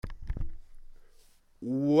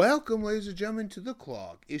Welcome, ladies and gentlemen, to the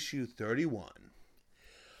CLOG, issue 31.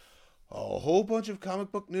 A whole bunch of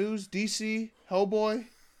comic book news, DC, Hellboy,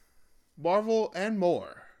 Marvel, and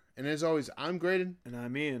more. And as always, I'm Graydon. And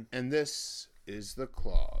I'm Ian. And this is the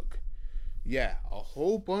CLOG. Yeah, a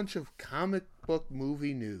whole bunch of comic book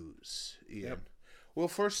movie news, Ian. Yep. We'll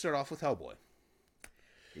first start off with Hellboy.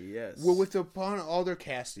 Yes. Well, upon all their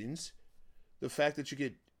castings, the fact that you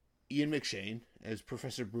get Ian McShane as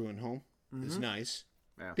Professor Bruinholm is nice.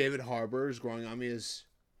 Yeah. David Harbour is growing on me as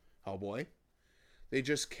Hellboy. They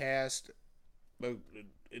just cast an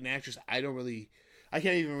actress I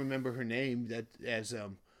can't even remember her name as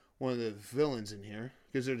one of the villains in here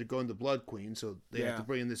because they're going to Blood Queen, so they have to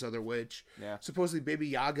bring in this other witch. Yeah. Supposedly Baby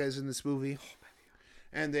Yaga is in this movie,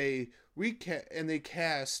 and they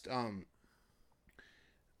cast and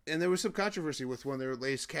there was some controversy with one of their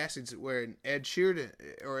latest castings where Ed Sheeran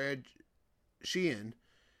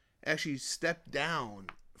actually stepped down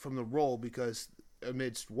from the role because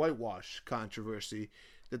amidst whitewash controversy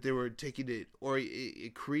that they were taking it or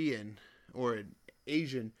a Korean or an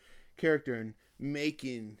Asian character and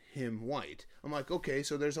making him white. I'm like, okay,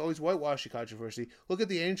 so there's always whitewash controversy. Look at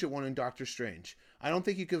the ancient one in Doctor Strange. I don't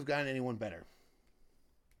think you could have gotten anyone better.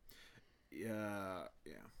 Yeah.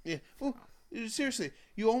 Well, seriously,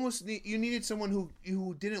 you needed someone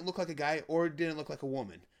who didn't look like a guy or didn't look like a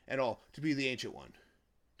woman at all to be the ancient one.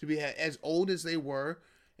 To be as old as they were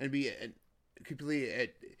and be completely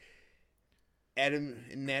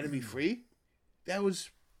anatomy free, that was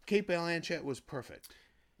Kate Blanchett was perfect.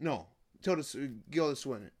 No, Tilda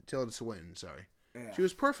Swinton. Sorry, yeah. She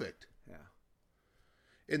was perfect. Yeah,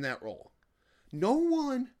 in that role, no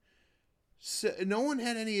one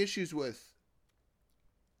had any issues with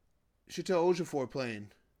Chiwetel Ejiofor playing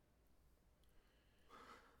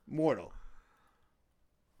Mortal.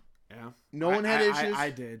 Yeah. No one had issues.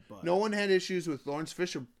 I did, but no one had issues with Lawrence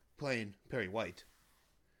Fisher playing Perry White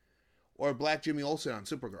or Black Jimmy Olsen on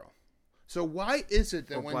Supergirl. So why is it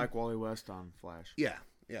that Black Wally West on Flash? Yeah,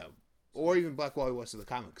 or even Black Wally West of the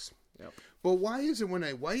comics. Yep. But why is it when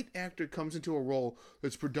a white actor comes into a role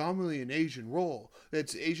that's predominantly an Asian role,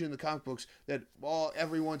 that's Asian in the comic books, that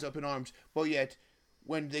everyone's up in arms, but yet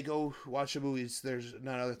when they go watch the movies, there's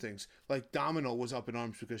not other things. Like Domino was up in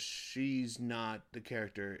arms because she's not the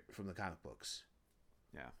character from the comic books.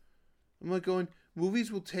 Yeah. I'm like going,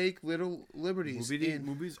 movies will take little liberties.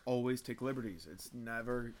 Movies always take liberties. It's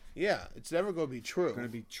never going to be true. It's going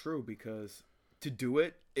to be true because to do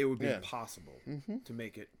it would be impossible to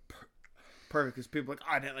make it perfect. Because people are like,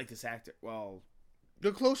 I didn't like this actor. Well,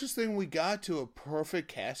 the closest thing we got to a perfect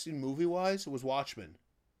casting movie-wise was Watchmen.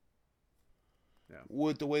 Yeah.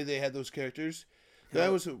 With the way they had those characters,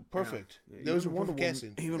 that was perfect. Yeah. That was a wonderful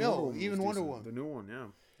casting. Even Wonder Woman, the new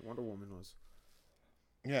one, Wonder Woman was.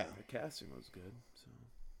 Yeah, the casting was good. So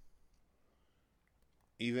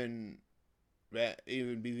even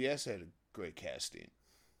BVS had a great casting.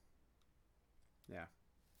 Yeah,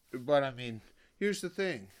 but I mean, here's the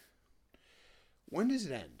thing: when does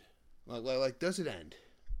it end? Like, does it end?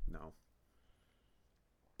 No.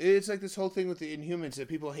 It's like this whole thing with the Inhumans that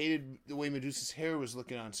people hated the way Medusa's hair was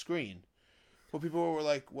looking on screen. But people were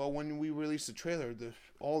like, well, when we released the trailer,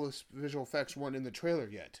 all the visual effects weren't in the trailer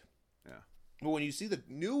yet. Yeah. But when you see the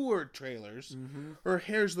newer trailers, her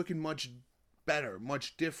hair's looking much better,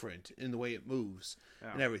 much different in the way it moves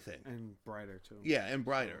and everything. And brighter, too. Yeah, and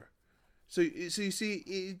brighter. So you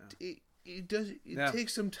see, it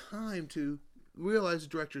takes some time to realize the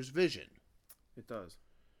director's vision. It does.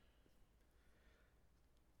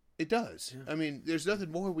 It does. Yeah. I mean, there's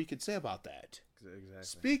nothing more we could say about that. Exactly.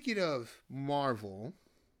 Speaking of Marvel,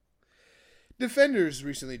 Defenders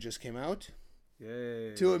recently just came out.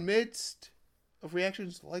 Yay. To amidst of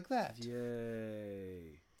reactions like that.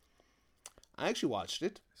 Yay. I actually watched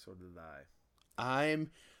it. So did I.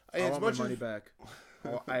 I want my money back.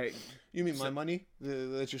 You mean my money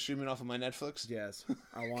that you're streaming off of my Netflix? Yes.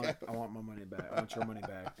 I want my money back. I want your money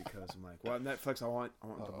back because I'm like, well, Netflix, I want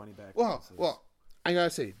the money back. Well, I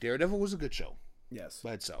gotta say, Daredevil was a good show. Yes.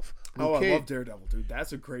 By itself. I love Daredevil, dude.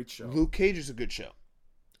 That's a great show. Luke Cage is a good show.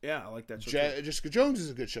 Yeah, I like that show. Jessica Jones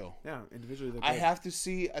is a good show. Yeah, individually. I have to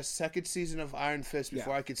see a second season of Iron Fist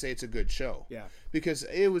before I could say it's a good show. Yeah. Because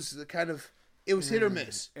it was it was hit or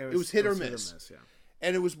miss. It was hit or miss. Yeah.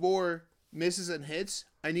 And it was more misses and hits.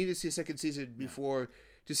 I need to see a second season before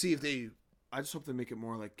to see if they. I just hope they make it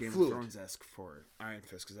more like Game of Thrones-esque for Iron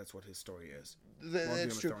Fist because that's what his story is.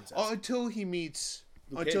 That's true. Until he meets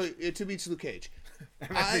Luke Cage.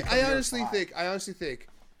 I honestly think.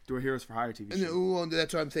 Do a Heroes for Hire TV show. Well,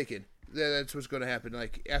 that's what I'm thinking. That's what's going to happen.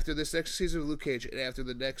 Like after this next season of Luke Cage and after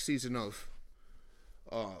the next season of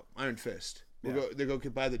Iron Fist, They're going to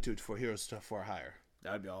buy the two for Heroes for Hire.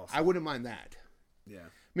 That'd be awesome. I wouldn't mind that. Yeah.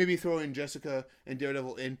 Maybe throw in Jessica and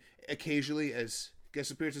Daredevil in occasionally as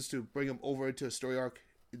guest appearances to bring them over into a story arc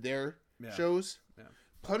in their shows. Yeah.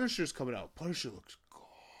 Punisher's coming out. Punisher looks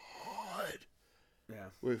good. Yeah.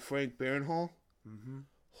 With Frank Barinhall. Mm-hmm.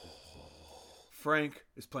 Frank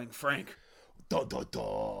is playing Frank. Da, da,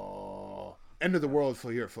 da. End of the world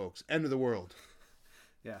for here, folks. End of the world.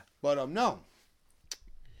 Yeah. But no.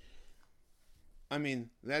 I mean,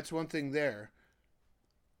 that's one thing there.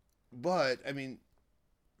 But I mean,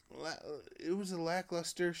 it was a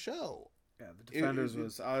lackluster show. Yeah, the Defenders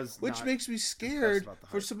which makes me scared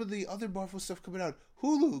for some of the other Marvel stuff coming out.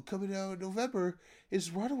 Hulu coming out in November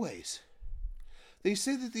is Runaways. They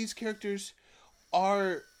say that these characters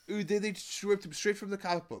are they stripped them straight from the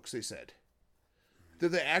comic books. They said that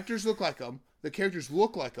the actors look like them, the characters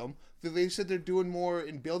look like them. That they said they're doing more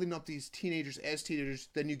in building up these teenagers as teenagers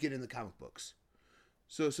than you get in the comic books.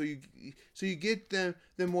 So you get them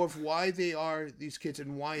more of why they are these kids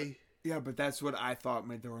and why. Yeah, but that's what I thought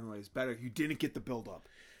made the Runaways better. You didn't get the build up.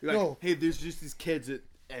 You're like, hey, there's just these kids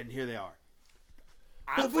and here they are.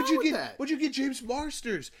 But you get James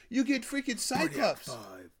Marsters. You get freaking Cyclops.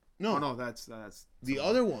 No, that's the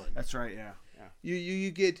other one. That's right. Yeah.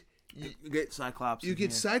 You get Cyclops. You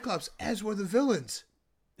get Cyclops as one of the villains.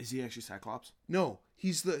 Is he actually Cyclops? No,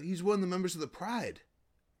 he's one of the members of the Pride.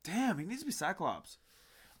 Damn, he needs to be Cyclops.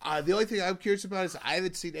 The only thing I'm curious about is I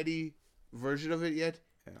haven't seen any version of it yet.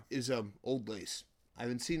 Yeah. Is Old Lace. I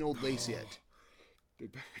haven't seen Old Lace yet. They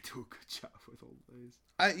better do a good job with Old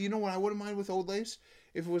Lace. You know what I wouldn't mind with Old Lace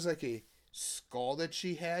if it was like a skull that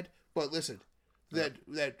she had. But listen, that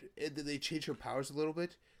they change her powers a little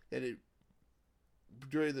bit. That it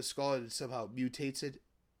during the skull it somehow mutates it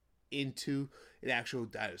into an actual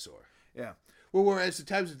dinosaur. Yeah. Well, whereas at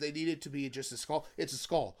times if they need it to be just a skull, it's a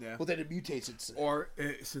skull. Yeah. Well, then it mutates it. Or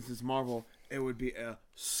since it's Marvel, it would be a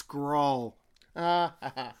Skrull. That's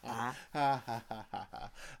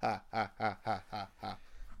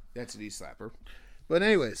an E-slapper. But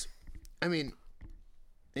anyways, I mean,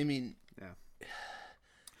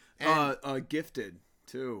 yeah. Gifted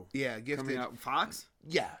too. Yeah, Gifted coming out Fox.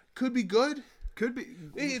 Yeah, could be good. Could be.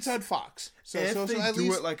 It's on Fox. So if they do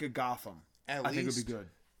least, it like a Gotham, I think it would be good.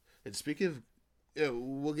 And speaking of,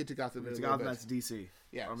 we'll get to Gotham. It's Gotham. That's DC.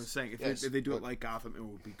 Yeah, I'm just saying if they do it like Gotham, it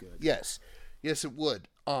would be good. Yes, it would.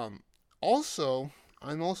 Also,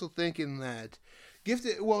 I'm also thinking that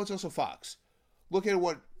Gifted. Well, it's also Fox. Look at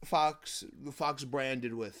what the Fox brand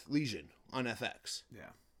did with Legion on FX.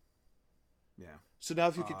 Yeah. So now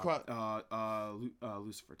if you could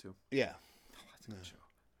Lucifer too. Yeah. Oh, that's a good show.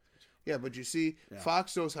 Yeah, but you see,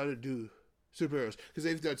 Fox knows how to do superheroes because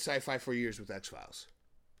they've done sci-fi for years with X-Files.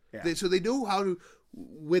 Yeah. So they know how to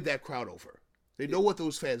win that crowd over. They know what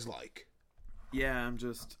those fans like. Yeah, I'm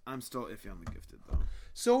still iffy on the Gifted though.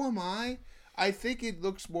 So am I. I think it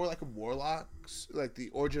looks more like a Morlocks, like the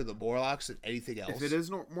origin of the Morlocks than anything else. If it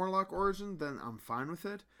is no Morlock origin, then I'm fine with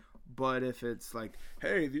it. But if it's like,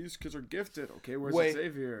 hey, these kids are gifted, okay, where's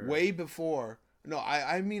Xavier? Way before. No,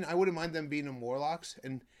 I mean, I wouldn't mind them being a Morlocks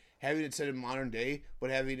and having it set in modern day, but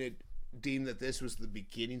having it deemed that this was the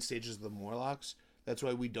beginning stages of the Morlocks. That's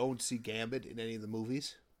why we don't see Gambit in any of the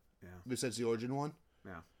movies. Yeah. Besides the origin one.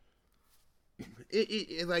 Yeah.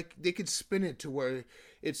 It like they could spin it to where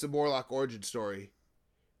it's the Morlock origin story,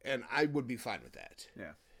 and I would be fine with that.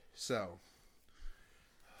 Yeah. So,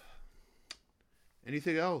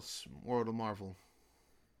 anything else, World of Marvel,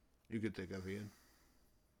 you could think of, Ian?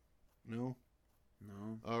 No.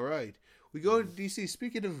 All right, we go to DC.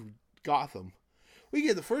 Speaking of Gotham, we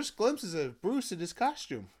get the first glimpses of Bruce in his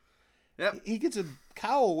costume. Yep. He gets a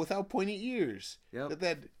cowl without pointy ears. Yep.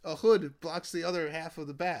 That a hood blocks the other half of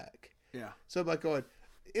the back. Yeah. So I'm like going,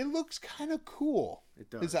 it looks kind of cool. It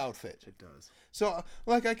does. His outfit. It does. So,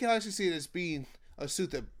 like, I can actually see it as being a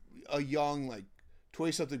suit that a young, like,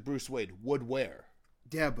 20-something Bruce Wayne would wear.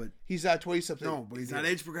 Yeah, but... He's not 20-something. No, but he's not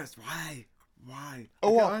age progressed. Why?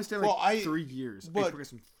 Oh, I understand, 3 years. Age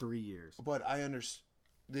progressed in 3 years. But I understand.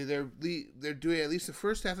 They're doing at least the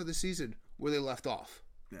first half of the season where they left off.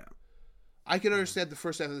 Yeah. I can understand the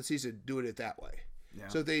first half of the season doing it that way. Yeah.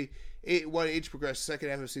 So if they want age progressed, second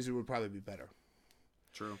half of the season would probably be better.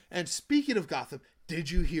 True. And speaking of Gotham, did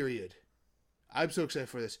you hear it? I'm so excited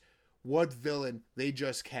for this. What villain they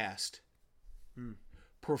just cast?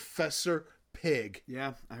 Professor Pig.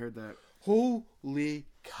 Yeah, I heard that. Holy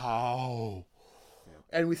cow. Yeah.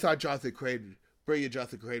 And we thought bringing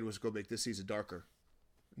Jonathan Crane was going to make this season darker.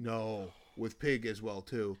 No, with Pig as well,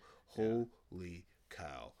 too. Holy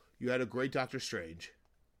cow. You had a great Doctor Strange.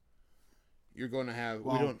 you're going to have.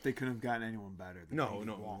 Well, they couldn't have gotten anyone better. Than No.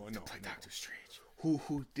 To play Doctor Strange.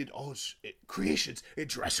 Who did all his creations in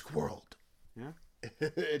Jurassic World? Yeah,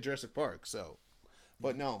 at Jurassic Park. So,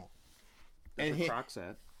 but no. That's where Croc's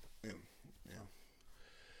at. Yeah.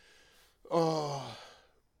 Oh,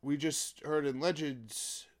 we just heard in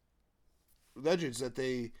Legends that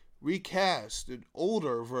they recast an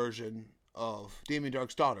older version of Damien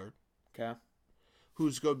Dark's daughter. Okay.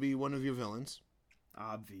 Who's going to be one of your villains.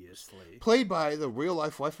 Obviously. Played by the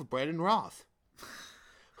real-life wife of Brandon Roth.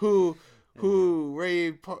 Who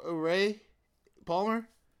Ray Palmer?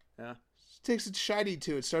 Yeah. Takes a shiny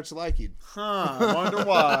to it, starts liking. Huh, I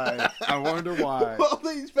wonder why. Well,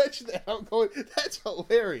 they mentioned that. I'm going, that's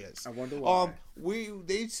hilarious. I wonder why.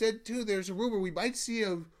 They said, too, there's a rumor we might see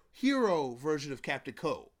a hero version of Captain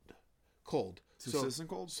Cold. Citizen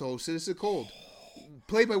Cold? So, Citizen Cold.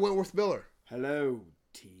 Played by Wentworth Miller. Hello,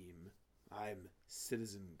 team. I'm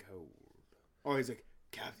Citizen Cold. Oh, he's like,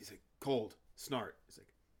 Captain. He's like, Cold. Snart. He's like,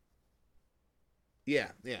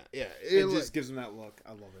 yeah. It just gives him that look.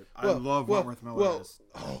 I love it. I love Wentworth Miller.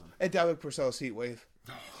 And Dominic Purcell's Heat Wave.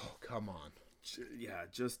 Oh, come on. Yeah,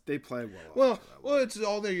 just they play well. Well, it's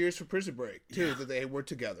all their years for Prison Break too that they were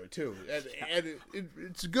together too, and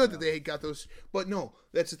it's good that they got those. But no,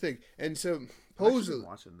 that's the thing. And so, supposedly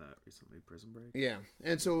watching that recently, Prison Break. Yeah,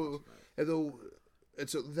 and so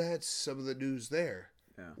that's some of the news there.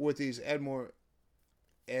 Yeah. With these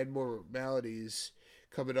abnormalities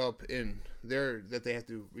coming up in there that they have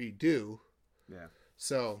to redo. Yeah.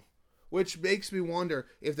 So, which makes me wonder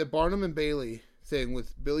if the Barnum and Bailey thing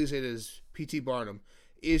with Billy Zeta's P.T. Barnum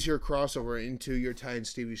is your crossover into your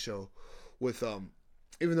Titans TV show with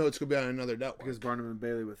even though it's going to be on another network. Because Barnum and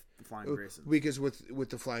Bailey with the Flying Graysons. Because with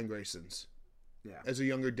the Flying Graysons. Yeah. As a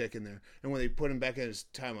younger Dick in there. And when they put him back in his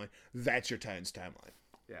timeline, that's your Titans timeline.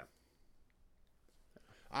 Yeah.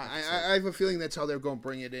 I have a feeling that's how they're going to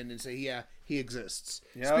bring it in and say, yeah, he exists.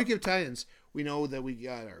 Yep. Speaking of Titans, we know that we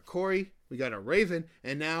got our Corey, we got our Raven,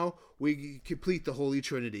 and now we complete the Holy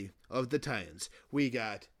Trinity of the Titans. We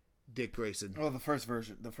got Dick Grayson. Well, the first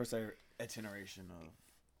iteration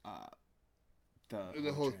of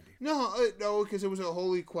the whole Trinity. No, because it was a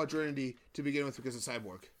Holy Quadrinity to begin with because of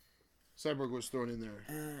Cyborg. Cyborg was thrown in there.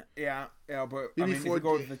 Yeah, but if you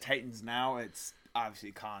go to the Titans now, it's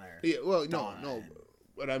obviously Connor. Yeah, well, no.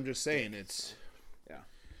 But I'm just saying it's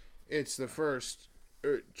the first.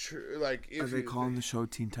 Are they calling the show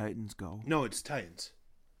Teen Titans Go? No, it's Titans.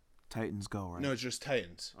 Titans Go, right? No, it's just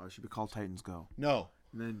Titans. Oh, it should be called Titans Go. No.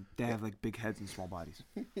 And then they have like big heads and small bodies.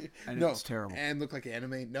 And it's terrible. And look like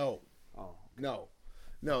anime? No. Oh. No.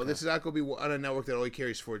 Okay. This is not going to be on a network that only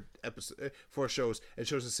carries 4 shows and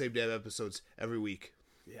shows the same damn episodes every week.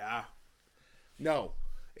 Yeah. No.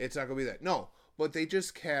 It's not going to be that. No. But they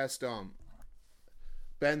just cast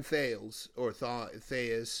Ben Thales, or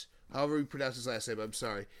Thais, however you pronounce his last name, I'm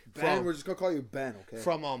sorry. Ben, we're just going to call you Ben, okay?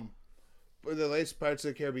 From the latest Pirates of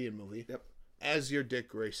the Caribbean movie. Yep. As your Dick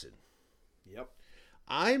Grayson. Yep.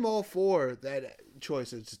 I'm all for that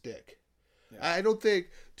choice as Dick. Yeah. I don't think,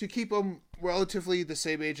 to keep him relatively the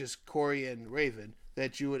same age as Corey and Raven,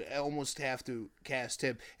 that you would almost have to cast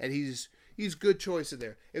him. And he's good choice in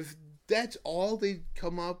there. If that's all they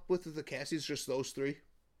come up with the cast, is just those 3.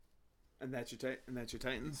 And that's your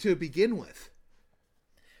Titans? To begin with.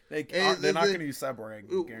 They're not going to use Cyborg, I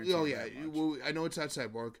guarantee. Oh, yeah. Well, I know it's not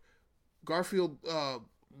Cyborg. Garfield,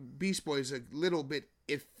 Beast Boy is a little bit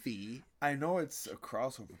iffy. I know it's a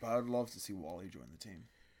crossover, but I'd love to see Wally join the team.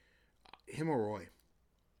 Him or Roy?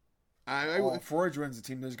 If Roy joins the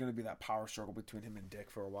team, there's going to be that power struggle between him and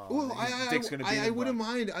Dick for a while. Well, Dick's going to be. I wouldn't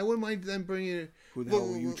mind. I wouldn't mind them bringing it. Who the hell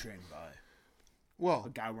were you trained by? Well, a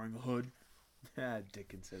guy wearing a hood. Dick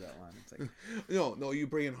can say that line. It's like no. You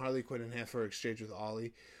bring in Harley Quinn and have her exchange with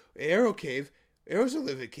Ollie. Arrow Cave. Arrows don't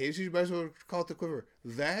live at caves. You might as well call it the Quiver.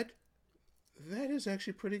 That is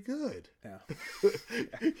actually pretty good. Yeah.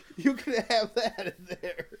 You can have that in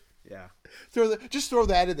there. Yeah. Just throw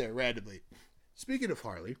that in there randomly. Speaking of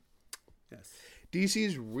Harley. Yes.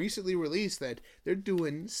 DC's recently released that they're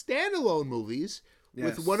doing standalone movies,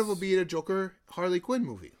 with one of them being a Joker Harley Quinn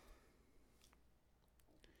movie.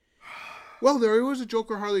 Well, there was a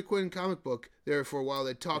Joker Harley Quinn comic book there for a while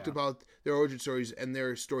that talked about their origin stories and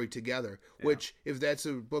their story together, which, if that's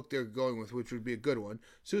a book they're going with, which would be a good one.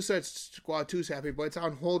 Suicide Squad 2 is happy, but it's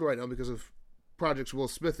on hold right now because of projects Will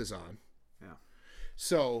Smith is on. Yeah.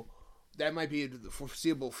 So, that might be in the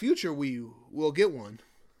foreseeable future we will get one.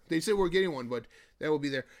 They said we're getting one, but that will be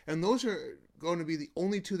there. And those are going to be the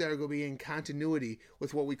only 2 that are going to be in continuity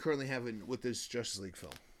with what we currently have with this Justice League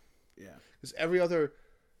film. Yeah. Because every other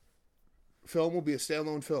film will be a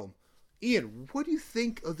standalone film. Ian, what do you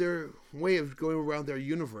think of their way of going around their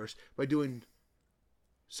universe by doing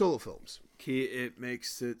solo films? It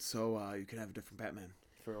makes it so you can have a different Batman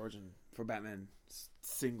for Batman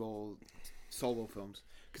single solo films.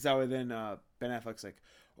 Because that way then Ben Affleck's like,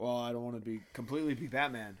 well, I don't want to completely be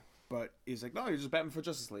Batman, but he's like, no, you're just Batman for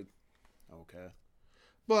Justice League. Okay.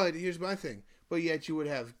 But here's my thing. But yet you would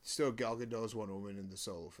have still Gal Gadot's Wonder Woman in the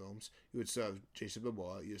solo films. You would still have Jason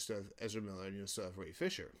Momoa. You would still have Ezra Miller, and you would still have Ray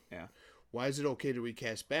Fisher. Yeah. Why is it okay to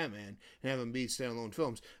recast Batman and have him be standalone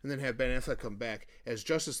films, and then have Ben Affleck come back as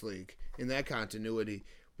Justice League in that continuity,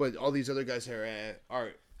 but all these other guys are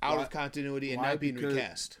out of continuity and not being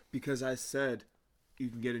recast? Because I said you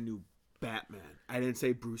can get a new Batman. I didn't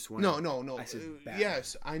say Bruce Wayne. No. I said Batman.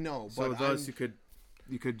 Yes, I know. So thus you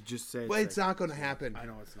could just say. But it's not going to happen. I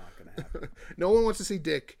know it's not going to happen. No one wants to see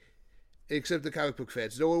Dick, except the comic book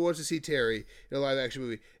fans. No one wants to see Terry in a live action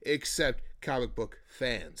movie, except comic book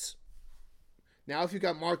fans. Now, if you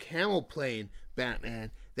got Mark Hamill playing Batman,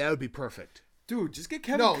 that would be perfect. Dude, just get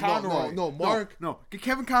Kevin Conroy. Get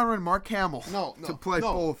Kevin Conroy and Mark Hamill to play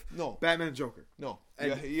both Batman and Joker. No.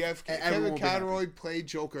 You have Kevin Conroy play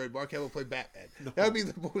Joker and Mark Hamill play Batman. No. That would be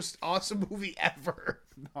the most awesome movie ever.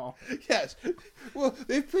 No. Yes. Well,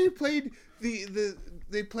 they played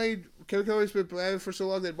Kevin Conroy's been Batman for so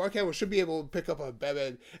long that Mark Hamill should be able to pick up on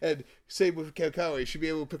Batman, and same with Kevin Conroy, should be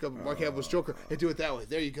able to pick up Mark Hamill's Joker and do it that way.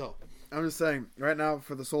 There you go. I'm just saying, right now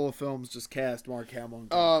for the solo films, just cast Mark Hamill and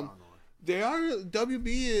Kevin Conroy. They are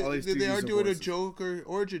WB. They are doing a Joker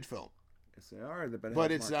origin film. Yes, they are.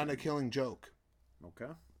 But it's not a Killing Joke.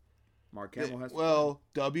 Okay. Mark Hamill has.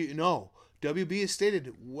 WB has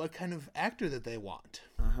stated what kind of actor that they want.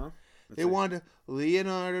 They want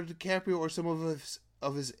Leonardo DiCaprio or some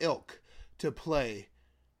of his ilk to play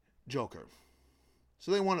Joker.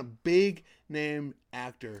 So they want a big name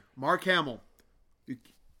actor. Mark Hamill.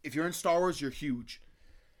 If you're in Star Wars, you're huge.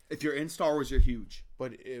 If you're in Star Wars, you're huge.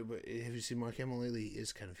 But have you seen Mark Hamill lately? He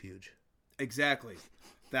is kind of huge. Exactly.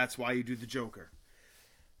 That's why you do the Joker.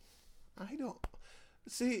 I don't...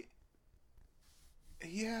 See...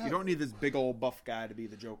 Yeah. You don't need this big old buff guy to be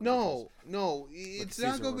the Joker. No. It's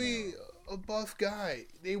not going to be a buff guy.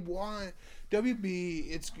 They want...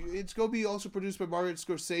 WB, it's going to be also produced by Martin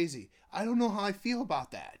Scorsese. I don't know how I feel about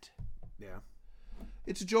that. Yeah.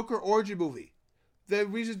 It's a Joker origin movie. The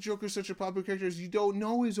reason Joker is such a popular character is you don't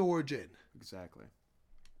know his origin. Exactly.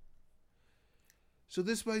 So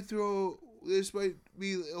this might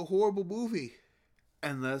be a horrible movie.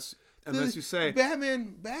 Unless you say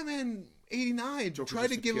Batman 89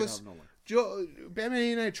 tried to give us Batman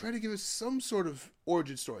 89 tried to give us some sort of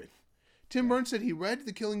origin story. Tim Burton said he read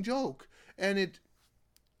The Killing Joke, and it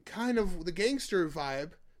kind of the gangster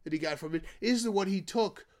vibe that he got from it is what he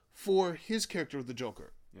took for his character of the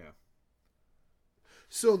Joker. Yeah.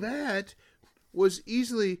 So that was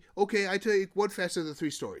easily okay. I take one Fast of the three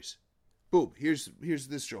stories. Boom. Here's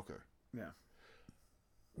this Joker. Yeah.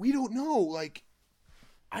 We don't know. Like,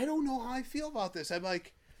 I don't know how I feel about this. I'm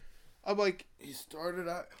like, he started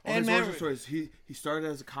out. His origin stories. He started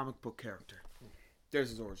as a comic book character. There's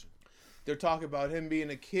his origin. They're talking about him being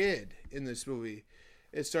a kid in this movie.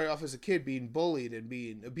 It started off as a kid being bullied and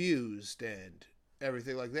being abused and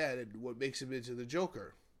everything like that, and what makes him into the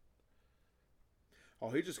Joker. Oh,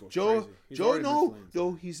 he just goes crazy.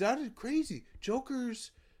 No, he's not crazy. Joker's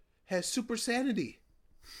has super sanity.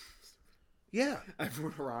 Yeah.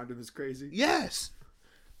 Everyone around him is crazy. Yes.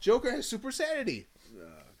 Joker has super sanity. Oh,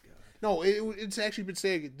 God. No, it's actually been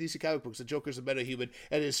saying in DC comic books that Joker's a metahuman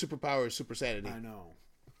and his superpower is super sanity. I know.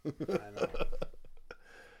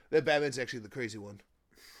 That Batman's actually the crazy one.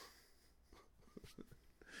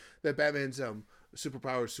 That Batman's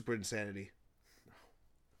superpower is super insanity.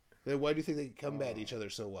 Then why do you think they combat each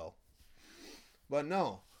other so well? But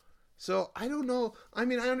no. So, I don't know. I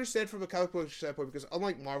mean, I understand from a comic book standpoint because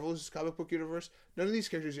unlike Marvel's comic book universe, none of these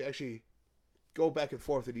characters actually go back and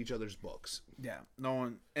forth in each other's books. Yeah. No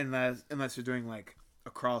one, unless you're doing like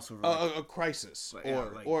a crossover. A Crisis.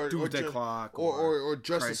 Like, or Doomsday Clock. Or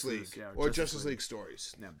Justice Crisis, League. Yeah, or Justice League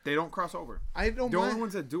stories. Yeah. They don't cross over. The only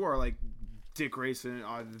ones that do are like Dick Grayson,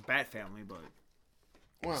 the Bat Family, but...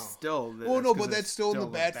 Wow. Still, but that's still in the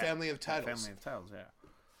Bat family of titles. Family of titles,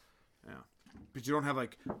 yeah. But you don't have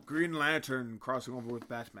like Green Lantern crossing over with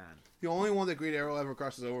Batman. The only one that Green Arrow ever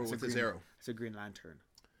crosses over with is Arrow. It's a Green Lantern.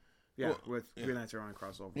 Yeah, Green Lantern only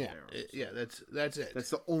crosses over with Arrow. Yeah, that's it.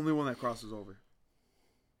 That's the only one that crosses over.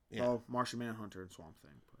 Yeah. Well, Martian Manhunter and Swamp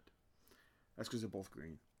Thing, but that's because they're both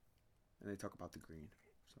green, and they talk about the green.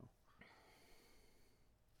 So.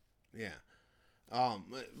 Yeah.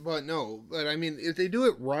 But I mean, if they do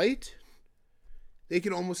it right, They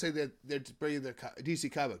can almost say that they're bringing the DC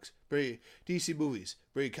comics, bringing DC movies,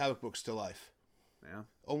 bringing comic books to life. Yeah.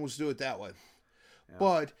 Almost do it that way. Yeah.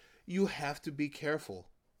 But you have to be careful.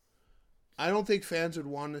 I don't think fans would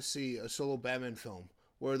want to see a solo Batman film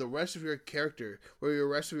where the rest of your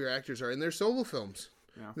rest of your actors are in their solo films.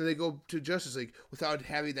 Yeah. Then they go to Justice League without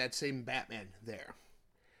having that same Batman there.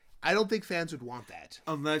 I don't think fans would want that.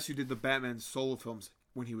 Unless you did the Batman solo films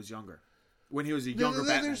when he was younger. When he was a younger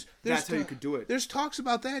Batman. That's how you could do it. There's talks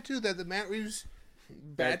about that, too, that the Matt Reeves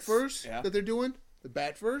Batverse that they're doing, the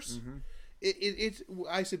Batverse,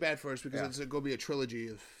 I say Batverse because it's going to be a trilogy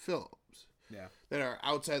of films that are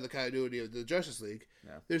outside the continuity of the Justice League.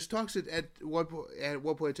 Yeah. There's talks at one point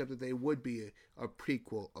in time that they would be a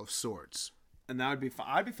prequel of sorts. And that would be fine.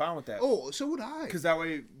 I'd be fine with that. Oh, so would I. Because that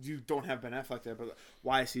way you don't have Ben Affleck there. But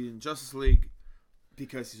why is he in Justice League?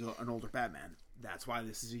 Because he's an older Batman. That's why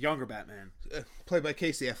this is a younger Batman. Played by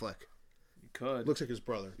Casey Affleck. You could. Looks like his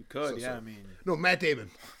brother. You could, I mean. No, Matt Damon.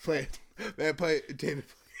 David played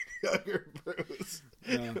younger Bruce.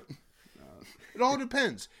 Yeah. It all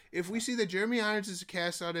depends. If we see that Jeremy Irons is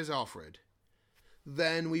cast out as Alfred,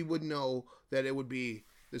 then we would know that it would be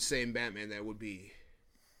the same Batman that would be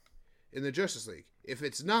in the Justice League. If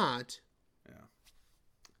it's not... Yeah.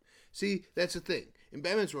 See, that's the thing. In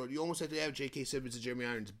Batman's world, you almost have to have J.K. Simmons and Jeremy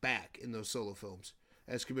Irons back in those solo films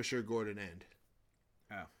as Commissioner Gordon and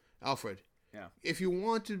Alfred. Yeah. If you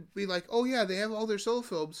want to be like, oh yeah, they have all their solo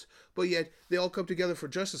films, but yet they all come together for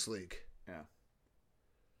Justice League.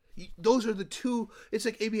 Yeah. Those are the two. It's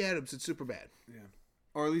like A.B. Adams and Superbad. Yeah.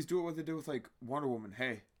 Or at least do what they do with like Wonder Woman.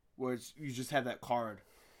 Hey, which you just have that card.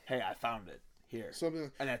 Hey, I found it here,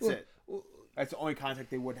 and that's it. That's the only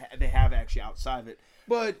contact they have actually outside of it.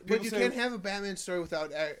 But you can't have a Batman story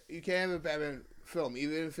without... You can't have a Batman film,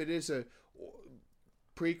 even if it is a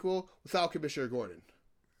prequel, without Commissioner Gordon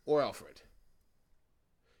or Alfred.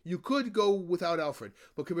 You could go without Alfred,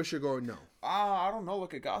 but Commissioner Gordon, no. I don't know.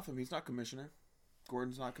 Look at Gotham. He's not Commissioner.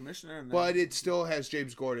 Gordon's not Commissioner. But it still has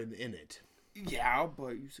James Gordon in it. Yeah,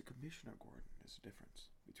 but you said Commissioner Gordon. There's a difference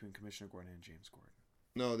between Commissioner Gordon and James Gordon.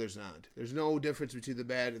 No, there's not. There's no difference between the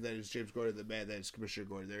bad that is James Gordon and the bad that is Commissioner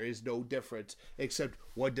Gordon. There is no difference except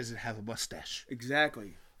one doesn't have a mustache.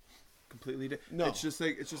 Exactly. Completely different. No. It's just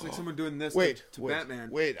like someone doing this to Batman.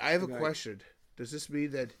 Wait, I have a question. Does this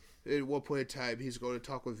mean that at one point in time he's going to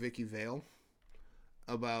talk with Vicky Vale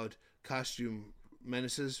about costume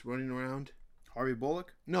menaces running around? Harvey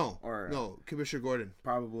Bullock? No. Commissioner Gordon.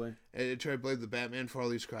 Probably. And try to blame the Batman for all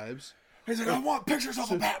these crimes. He's like, I want pictures of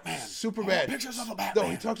the Batman. Superbad. Pictures of the Batman.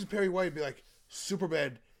 No, he talks to Perry White and be like,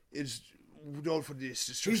 Superbad is known for this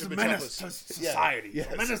destruction. He's a menace to society. Yeah.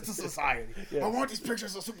 Yes. A menace to society. Yes. I want these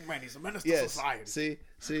pictures of Superman. He's a menace to society.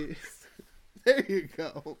 See? There you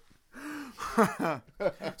go.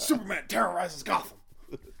 Superman terrorizes Gotham.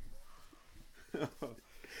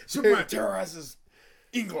 Superman terrorizes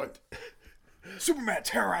England. Superman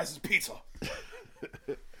terrorizes pizza.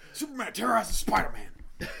 Superman terrorizes Spider-Man.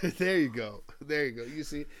 There you go.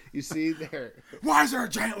 You see there. Why is there a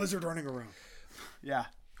giant lizard running around? Yeah.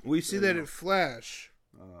 We see that in Flash.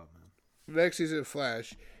 Oh, man. Next season of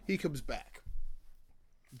Flash, he comes back.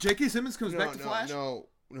 J.K. Simmons comes back to Flash?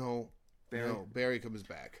 No. Barry comes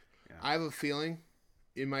back. Yeah. I have a feeling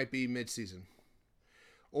it might be mid-season.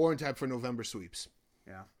 Or in time for November sweeps.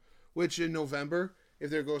 Yeah. Which in November,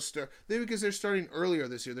 if they're going to start... Because they're starting earlier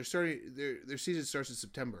this year. Their season starts in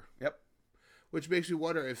September. Yep. Which makes me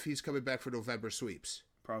wonder if he's coming back for November sweeps.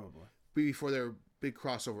 Probably. Before their big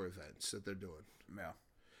crossover events that they're doing. Yeah.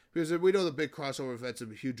 Because we know the big crossover events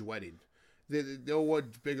of a huge wedding. No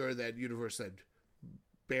one bigger in that universe than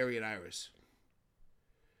Barry and Iris.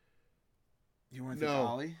 You want to think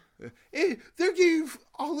Ollie? They're getting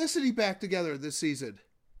Olicity back together this season.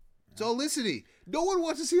 Yeah. It's Olicity. No one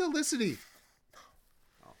wants to see Olicity.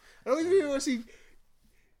 I don't even want to see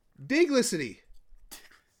Diglicity.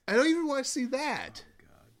 I don't even want to see that.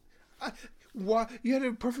 Oh, God. Why you had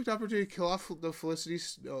a perfect opportunity to kill off the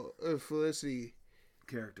Felicity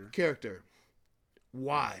character.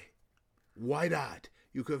 Why? Why not?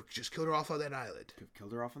 You could have just killed her off on that island. Could have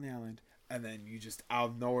killed her off on the island. And then you just, out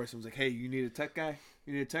of nowhere, someone's like, hey, you need a tech guy?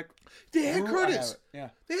 You need a tech? They had Curtis. Yeah.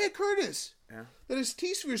 They had Curtis. Yeah. That his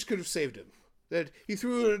T-spheres could have saved him. That he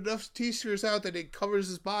threw enough T-spheres out that it covers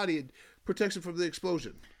his body and protects him from the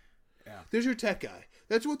explosion. Yeah. There's your tech guy.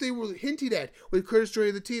 That's what they were hinting at with Curtis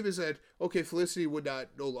joining the team, is that, okay, Felicity would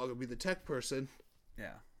no longer be the tech person.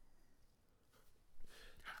 Yeah.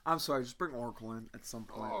 I'm sorry, just bring Oracle in at some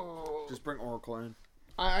point. Oh. Just bring Oracle in.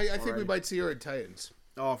 I think we might see her in Titans.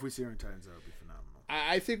 Oh, if we see her in Titans, that would be phenomenal.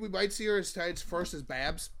 I think we might see her as Titans first as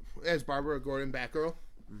Babs, as Barbara Gordon Batgirl,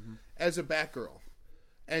 as a Batgirl.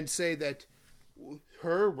 and say that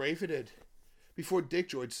her, Raven, and before Dick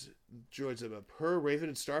joins them up, her, Raven,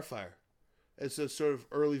 and Starfire as a sort of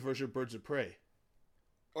early version of Birds of Prey.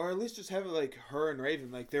 Or at least just have it like her and Raven,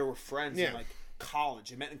 like they were friends in like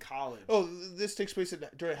college. They met in college. Oh, this takes place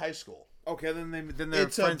during high school. Okay, then they're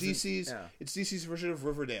it's friends. DC's. It's DC's version of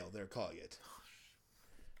Riverdale. They're calling it.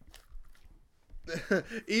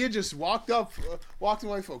 Ian just walked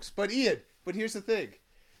away, folks. But here's the thing: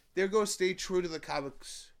 they're going to stay true to the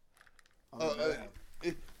comics.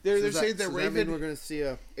 They're saying that Raven. That mean we're going to see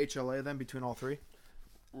a HLA then between all three.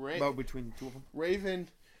 Between the two of them. Raven.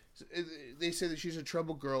 They say that she's a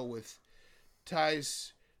troubled girl with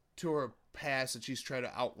ties to her past that she's trying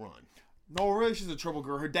to outrun. No, really, she's a troubled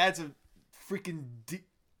girl. Her dad's a freaking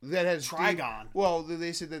that has Trigon. Well,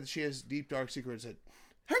 they said that she has deep dark secrets that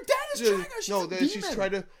her dad is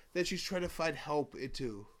Trigon. She's trying to find help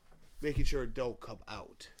into making sure it don't come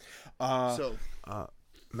out.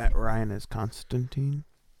 Matt Ryan is Constantine.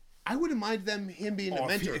 I wouldn't mind him being a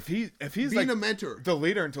mentor. If he's being like a mentor, the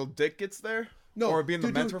leader until Dick gets there. No, or being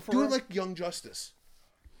the mentor for do her? it like Young Justice,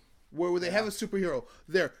 where they have a superhero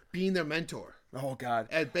there being their mentor. Oh God!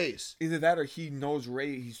 At base, either that or he knows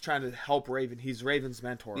He's trying to help Raven. He's Raven's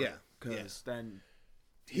mentor. Yeah, because then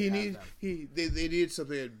they needed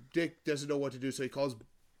something. That Dick doesn't know what to do, so he calls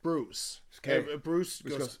Bruce. Okay, Bruce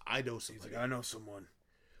goes, "I know somebody. I know someone.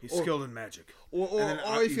 He's skilled in magic."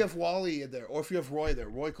 Or if you have Wally in there, or if you have Roy there,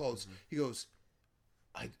 Roy calls. He goes,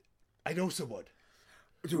 "I know someone."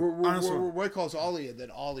 Roy calls Ollie, and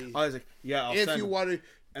then Ollie's like, "Yeah, I'll if you want to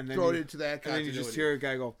throw it into that continuity." And then you just hear a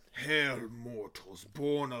guy go, "Hail mortals,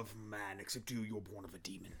 born of man, except you're born of a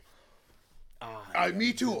demon."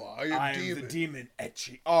 Me too. I am the demon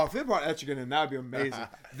Etchy. Oh, if they brought Etrigan in, that'd be amazing.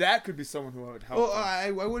 That could be someone who would help. Well,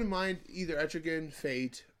 I wouldn't mind either Etrigan,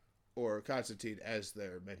 Fate, or Constantine as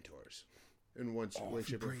their mentors in one way,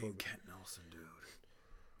 shape, or form. Kent Nelson, dude.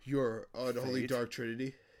 You're unholy Dark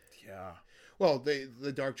Trinity. Yeah. Well,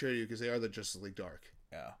 the Dark Trinity, because they are the Justice League Dark.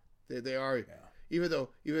 Yeah. They are. Yeah. Even though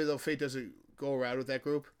Fate doesn't go around with that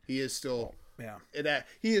group, he is still.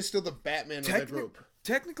 He is still the Batman of that group.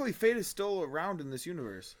 Technically, Fate is still around in this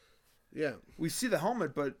universe. Yeah. We see the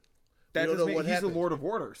helmet, but that doesn't mean he's the Lord of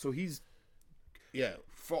Order. So he's. Yeah.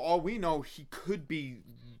 For all we know, he could be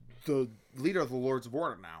the leader of the Lords of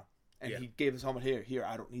Order now, and he gave his helmet here.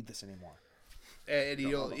 I don't need this anymore. And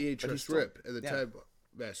he trusts Rip and the Time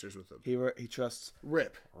Masters with him. He trusts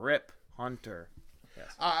Rip Hunter.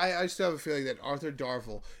 Yes. I still have a feeling that Arthur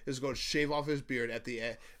Darvill is going to shave off his beard at the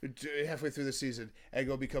halfway through the season and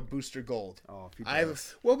go become Booster Gold. Oh, if he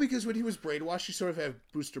does. Because when he was brainwashed, he sort of had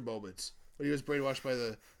Booster moments. When he was brainwashed by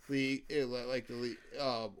the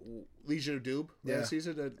Legion of Doom last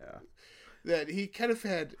season, that he kind of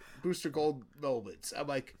had Booster Gold moments. I'm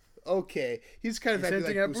like, okay, he's kind of acting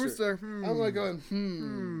like Booster. I'm like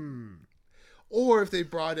going, Or if they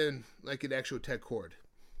brought in like an actual Ted Cord.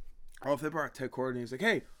 Oh, if they brought Ted Cord and he's like,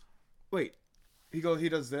 "Hey, wait," he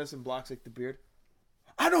does this and blocks like the beard.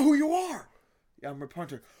 I know who you are. Yeah, I'm Rip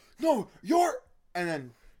Hunter. No, you're, and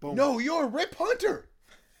then boom. No, you're Rip Hunter.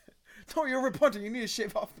 No, you're Rip Hunter. You need to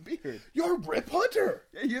shave off the beard. You're Rip Hunter.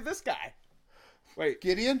 Yeah, you're this guy. Wait,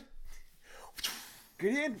 Gideon.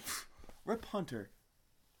 Rip Hunter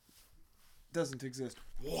doesn't exist.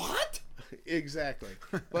 What? Exactly.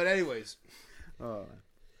 But anyways.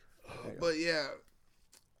 But yeah.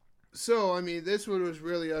 So, I mean, this one was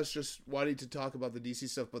really us just wanting to talk about the DC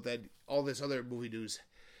stuff, but then all this other movie news,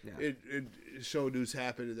 show news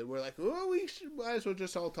happened, and then we're like, oh, might as well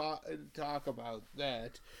just all talk about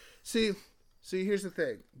that. See, here's the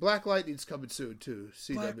thing. Black Lightning's coming soon, too.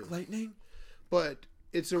 CW. Black Lightning? But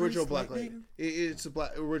it's original Black Lightning. It's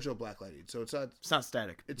original Black Lightning, so it's not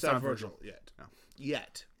static. It's not Virgil yet. No.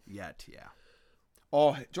 Yet, yeah.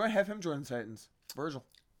 Oh, do I have him join the Titans? Virgil.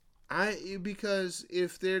 Because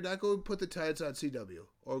if they're not going to put the Titans on CW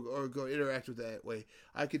or go interact with that way,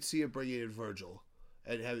 I could see it bringing in Virgil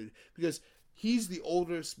and having, because he's the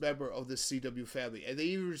oldest member of the CW family, and they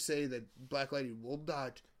even say that Black Lightning will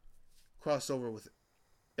not cross over with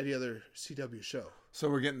any other CW show. So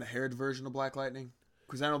we're getting the haired version of Black Lightning,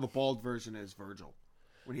 because I know the bald version is Virgil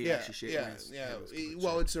when he actually shaves.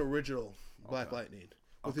 Well, it's the original Black Lightning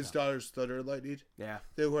with his daughter's Thunder and Lightning. Yeah,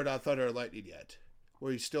 they were not Thunder and Lightning yet.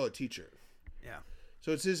 Where he's still a teacher. Yeah.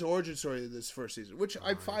 So it's his origin story in this first season, which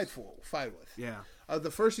I'm fine with. Yeah. The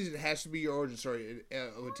first season has to be your origin story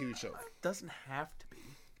of a TV show. It doesn't have to be.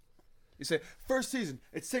 You say, first season,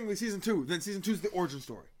 it's technically season 2, then season 2 is the origin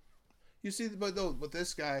story. You see, but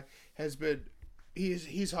this guy has been,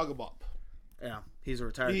 he's hung him up. Yeah. He's a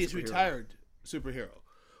retired retired superhero.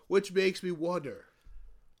 Which makes me wonder,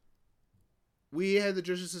 we had the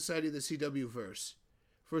Justice Society of the CW verse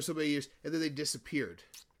for so many years, and then they disappeared.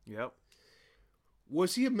 Yep.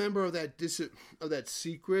 Was he a member of that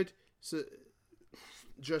secret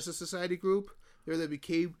Justice Society group there that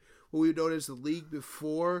became what we know as the League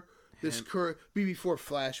before before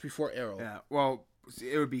Flash, before Arrow? Yeah. Well,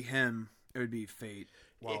 it would be him. It would be Fate.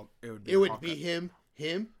 Well, it would be him,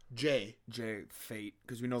 Jay, Fate,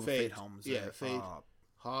 because we know the Fate Helms. Yeah, Fate.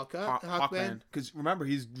 Hawkman. Because remember,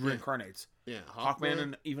 he's reincarnates. Yeah, Hawkman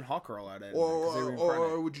and even Hawkgirl at it.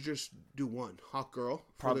 Or would you just do one Hawkgirl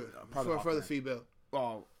for the female?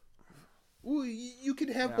 Well, you can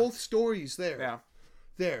have both stories there. Yeah,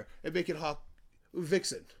 there and make it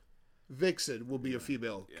Vixen. Vixen will be a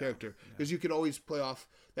female character because you could always play off.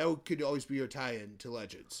 Could always be your tie-in to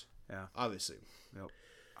Legends. Yeah, obviously. Yep.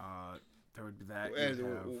 There would be that.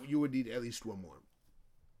 And you would need at least one more.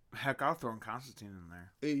 Heck, I'll throw in Constantine in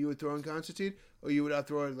there. You would throw in Constantine, or you would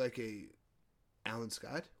throw in like a Alan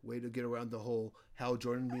Scott way to get around the whole Hal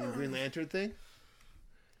Jordan being Green Lantern thing.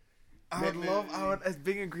 As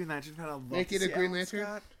being a Green Lantern fan, I'd love make to it see a Green Alan Lantern.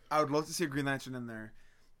 Scott. I would love to see a Green Lantern in there.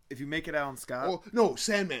 If you make it Alan Scott. Oh no,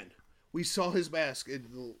 Sandman. We saw his mask in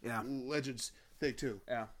the Legends thing too.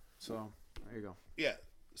 Yeah. So there you go. Yeah.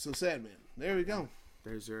 So Sandman. There we go.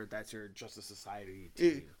 That's your Justice Society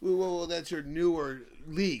team. Well, that's your newer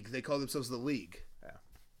league. They call themselves the League. Yeah.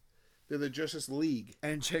 They're the Justice League.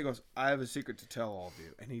 And Jay goes, I have a secret to tell all of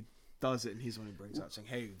you. And he does it, and he's the one who brings out saying,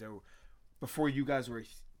 hey, before you guys were a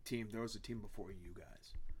team, there was a team before you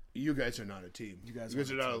guys. You guys are not a team. You guys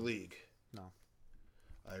are not a league. No.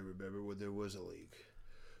 I remember when there was a league.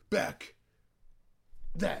 Back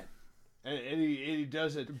then. And he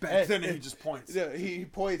does it. Back then, and he just points. Yeah, he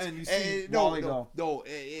points. And you see Wally go. No,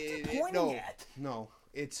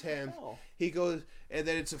 it's him. Oh. He goes, and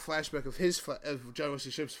then it's a flashback of John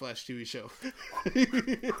Wesley Shipp's Flash TV show.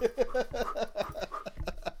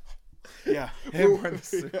 Yeah,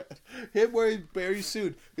 him wearing Barry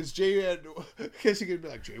suit because Jay had. Because he could be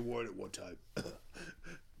like Jay wore it at one time.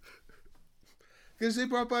 Because they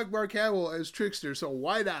brought back Mark Hamill as Trickster, so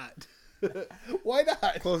why not? Why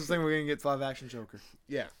not? Closest thing we're gonna get to live action Joker.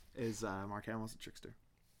 Yeah, is Mark Hamill's a Trickster,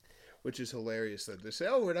 which is hilarious that they say,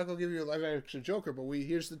 "Oh, we're not gonna give you a live action Joker, but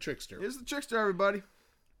here's the Trickster." Here's the Trickster, everybody.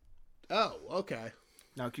 Oh, okay.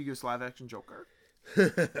 Now, can you give us live action Joker?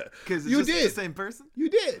 Because it's the same person. You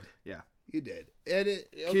did. Yeah, you did. And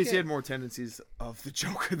Casey had more tendencies of the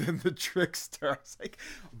Joker than the Trickster. I was like,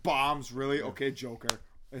 bombs, really? Okay, Joker.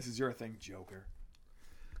 This is your thing, Joker.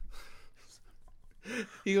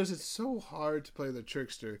 He goes, it's so hard to play the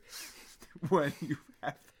Trickster when you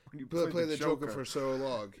play the Joker for so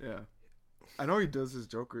long. Yeah, I know he does his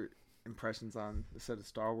Joker impressions on the set of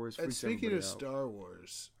Star Wars. And speaking of Star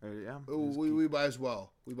Wars, yeah, we might as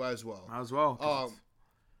well. Might as well.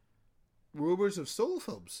 Rumors of solo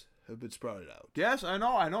films have been sprouted out. Yes, I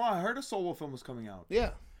know. I heard a solo film was coming out.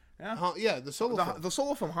 Yeah. Yeah. The solo film. The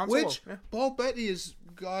solo film, Han Solo. Which Paul Bettany has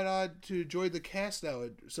gone on to join the cast now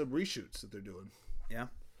at some reshoots that they're doing. Yeah.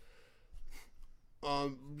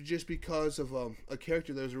 Just because of a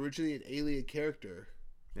character that was originally an alien character.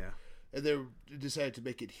 Yeah. And they decided to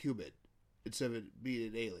make it human instead of it being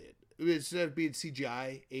an alien. Instead of being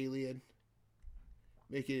CGI alien,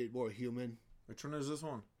 making it more human. Which one is this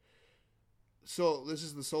one? So this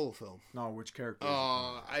is the solo film. No, which character?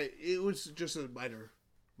 It was just a minor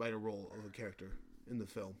role of a character in the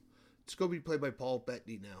film. It's going to be played by Paul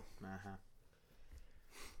Bettany now. Uh-huh.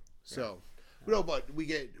 So, no, but we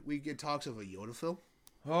get talks of a Yoda film.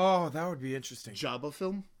 Oh, that would be interesting. Jabba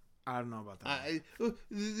film. I don't know about that.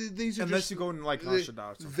 These are unless you go in like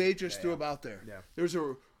Nostradamus. They just threw them out there. Yeah. There's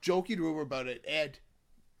a joking rumor about an Ed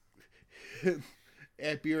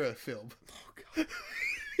Bira film. Oh God.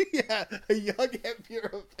 Yeah, a young Ed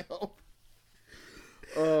Bira film.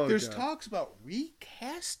 Oh, there's talks about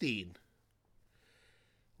recasting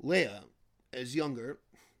Leia as younger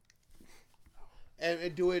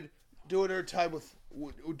and doing her time on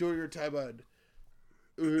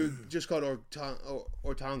just called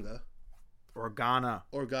Ortanga. Organa.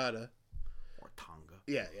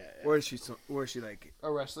 Yeah. Where is she like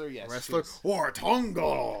a wrestler? Yes. A wrestler.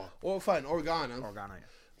 Ortanga. Well, fine. Organa,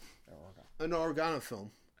 yeah. An Organa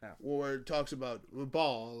film. Yeah. Where it talks about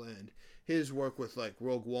Ball and his work with like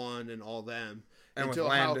Rogue One and all them. And with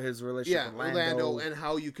Lando, his relationship with Lando, and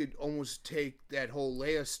how you could almost take that whole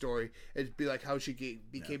Leia story and be like how she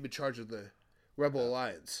became in charge of the Rebel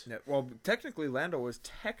Alliance. Yeah. Well, technically, Lando was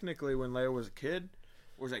when Leia was a kid,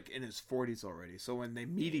 was like in his 40s already. So when they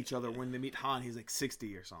meet each other, when they meet Han, he's like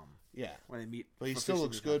 60 or something. Yeah. When they meet, but he still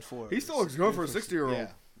looks good for. He still looks good for a 60-year-old.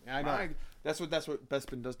 Yeah, I know. That's what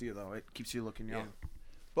Bespin does to you, though. It keeps you looking young. Yeah.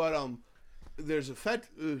 But There's a Fett,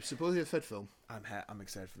 supposedly a Fett film. I'm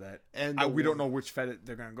excited for that. And we don't know which Fett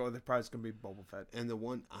they're gonna go. They're probably gonna be Boba Fett. And the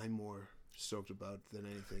one I'm more stoked about than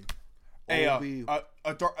anything, a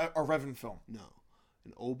Revan film. No,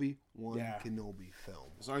 an Obi-Wan Kenobi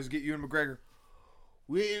film. As long as you get Ewan McGregor.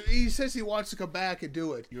 He says he wants to come back and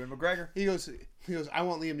do it. Ewan McGregor. He goes. I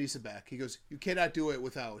want Liam Neeson back. He goes. You cannot do it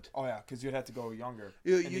without. Oh yeah, because you'd have to go younger.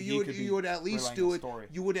 You would at least do it.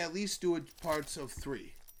 You would at least do it parts of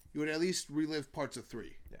 3. You would at least relive parts of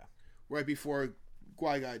 3. Yeah. Right before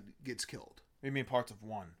Qui-Gon gets killed. You mean parts of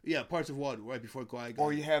 1? Yeah, parts of 1 right before Qui-Gon.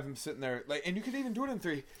 Or you have him sitting there, and you could even do it in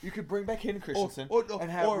 3. You could bring back Hayden Christensen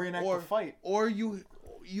and have reenact the fight. Or you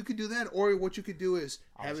could do that. Or what you could do is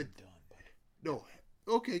have it done. No.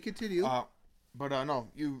 Okay, continue. No,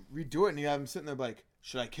 you redo it and you have him sitting there like,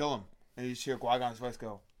 should I kill him? And you just hear Qui-Gon's voice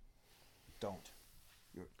go, don't.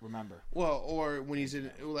 Remember. Well, or when he's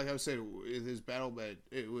in, like I was saying,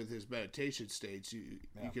 with his meditation states, you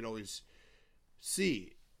can always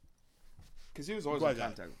see. Because he was always in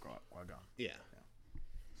contact with Qui-Gon. Yeah.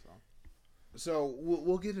 So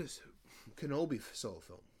we'll get a Kenobi solo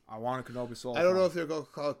film. I want a Kenobi solo. I don't know if they're going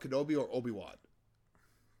to call it Kenobi or Obi-Wan.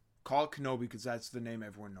 Call it Kenobi because that's the name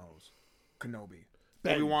everyone knows. Kenobi.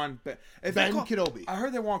 Ben. Obi-Wan. Ben Kenobi. I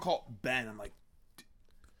heard they want to call it Ben. I'm like,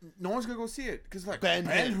 no one's going to go see it. Because like, Ben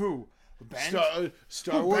who? Ben?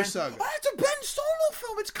 Star Wars saga. Oh, it's a Ben Solo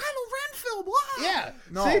film. It's Kylo Ren film. Wow. Yeah.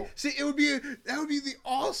 No. See, that would be the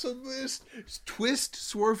awesomest twist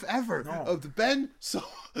swerve ever of the Ben Solo.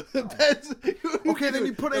 Okay, then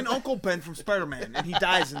you put in Uncle Ben from Spider-Man, and he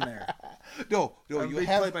dies in there. No, you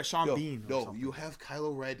have played by Sean Bean. No, you have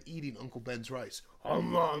Kylo Ren eating Uncle Ben's rice.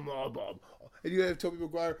 And you have Tobey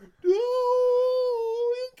Maguire. No,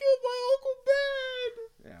 you killed my Uncle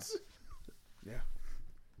Ben. Yeah.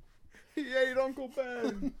 He ate Uncle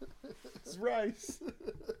Ben. It's rice.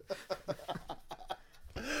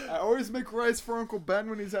 I always make rice for Uncle Ben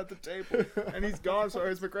when he's at the table, and he's gone, so I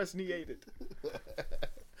always make rice, and he ate it.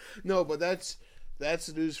 No, but that's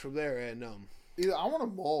the news from there, and I want a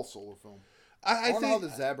Maul solo film. I want think how the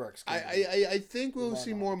Zabraks. I think we'll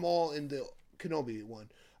see more Maul in the Kenobi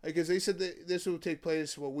one, because they said that this will take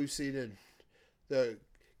place what we've seen in the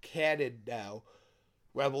canon now,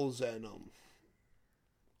 Rebels and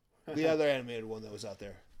the other animated one that was out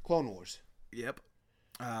there, Clone Wars. Yep.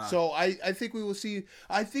 So I think we will see.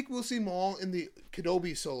 I think we'll see Maul in the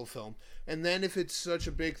Kenobi solo film, and then if it's such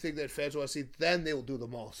a big thing that fans want to see, then they will do the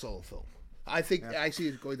Maul solo film. I think I see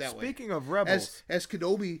it going that way. Speaking of Rebels, as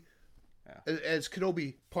Kenobi, as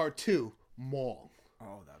Kenobi Part 2, Maul.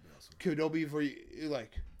 Oh, that'd be awesome. Kenobi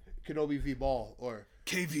Kenobi v Maul or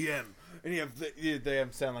KVM, and they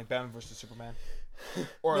have sound like Batman versus Superman,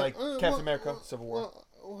 or Captain America Civil War.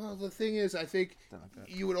 Well, the thing is, I think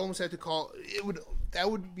you would almost have to call it. That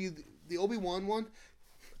would be the Obi-Wan one.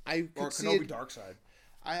 I could or see Kenobi Darkseid.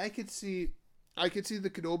 I could see the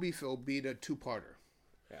Kenobi film being a 2-parter.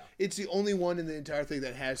 Yeah, it's the only one in the entire thing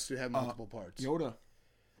that has to have multiple parts. Yoda,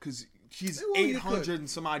 because he's 800 and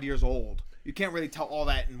some odd years old. You can't really tell all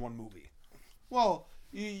that in one movie. Well,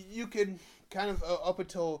 you can kind of up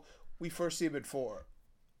until we first see him at 4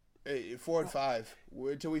 and 5,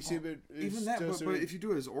 until we see him. Even that, but if you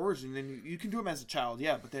do it as origin, then you can do him as a child,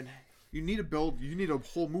 but then you need a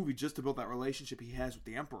whole movie just to build that relationship he has with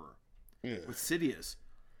the Emperor, with Sidious.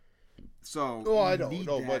 So I don't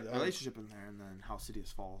know, but relationship in there, and then how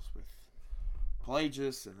Sidious falls with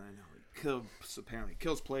Pelagius, and then he apparently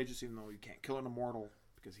kills Pelagius, even though you can't kill an immortal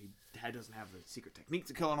because he doesn't have the secret technique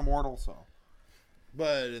to kill an immortal. So,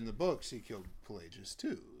 but in the books, he killed Pelagius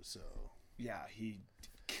too. So yeah, he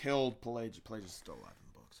killed Pelagius. Pelagius is still alive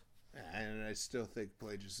in the books. And I still think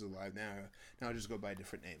Pelagius is alive now. Now I just go by a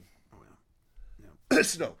different name. Oh, yeah.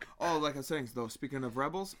 Snoke. Oh, like I was saying, though, speaking of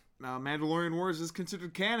Rebels, now Mandalorian Wars is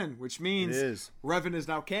considered canon, which means Revan is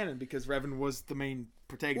now canon because Revan was the main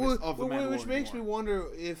protagonist of the Mandalorian Which makes War. me wonder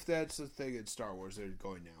if that's the thing in Star Wars they're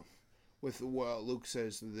going now. With what Luke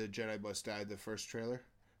says the Jedi must die, the first trailer.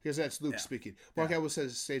 Because that's Luke speaking. Mark Hamill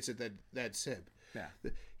states that that's him. Yeah.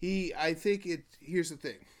 I think here's the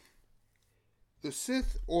thing. The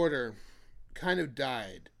Sith Order kind of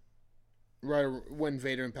died right when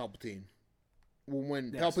Vader and Palpatine.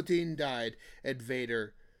 When Palpatine died and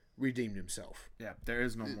Vader redeemed himself. Yeah, there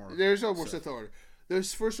is no more. There's no more Sith Order.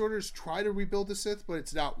 Those First Orders try to rebuild the Sith, but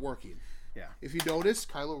it's not working. Yeah. If you notice,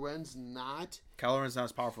 Kylo Ren's not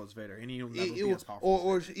as powerful as Vader, and he'll never be as powerful.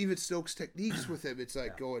 Or even Snoke's techniques with him. It's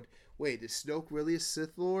like going, wait, is Snoke really a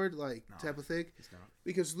Sith Lord? Type of thing? He's not.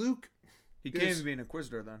 Because Luke... He can't even be an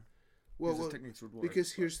Inquisitor then. Well, his techniques would work.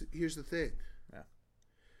 Because here's the thing. Yeah.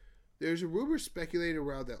 There's a rumor speculating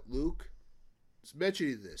around that Luke is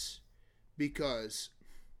mentioning this because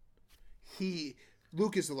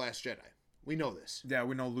Luke is the last Jedi. We know this. Yeah,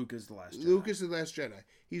 we know Luke is the last Jedi. Luke is the last Jedi.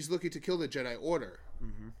 He's looking to kill the Jedi Order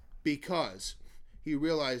because he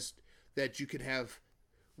realized that you could have,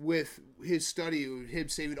 with his study, him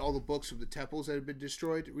saving all the books from the temples that had been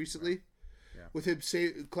destroyed recently, with him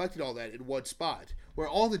collecting all that in one spot, where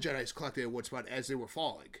all the Jedi's collected in one spot as they were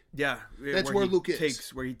falling. Yeah, that's where Luke is.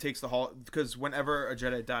 Where he takes the hall, because whenever a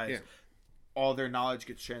Jedi dies, all their knowledge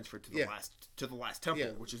gets transferred to the last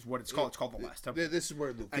temple, which is what it's called. It's called the last temple. This is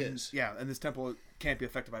where Luke is. Yeah, and this temple can't be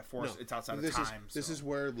affected by Force. No, it's outside of time. This is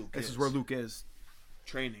where Luke is. This is where Luke is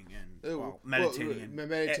training and meditating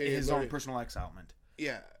and his own personal exilement.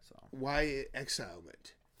 Yeah. So. Why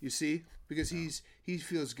exilement? You see? Because he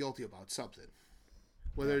feels guilty about something.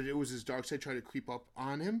 Whether it was his dark side trying to creep up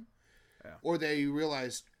on him, or that he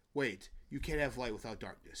realized, wait, you can't have light without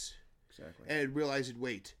darkness. Exactly. And realizing,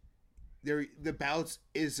 wait, the balance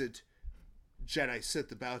isn't Jedi Sith.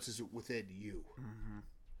 The balance is within you. Mm-hmm.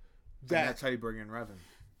 That's how you bring in Revan,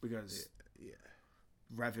 because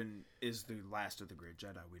Revan is the last of the great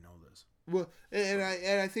Jedi. We know this. Well, and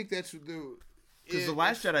I think that's because the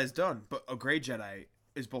last Jedi is done, but a great Jedi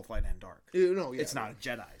is both light and dark. It's not a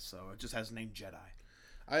Jedi, so it just has the name Jedi.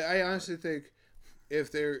 I honestly think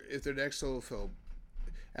if their next solo film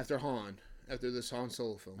after this Han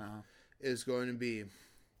Solo film is going to be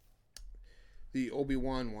the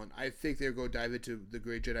Obi-Wan one, I think they're going to dive into the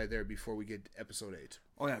Great Jedi there before we get Episode 8.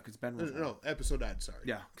 Oh yeah, because Ben was no Episode 9. Sorry.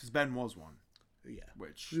 Yeah, because Ben was one. Yeah,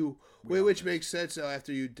 which makes sense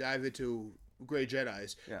after you dive into Great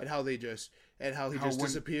Jedi's and how he just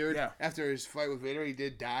disappeared after his fight with Vader. He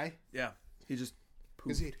did die. Yeah, he just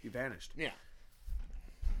poofed. He vanished. Yeah,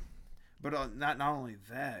 but not only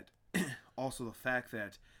that, also the fact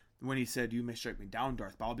that when he said, "You may strike me down,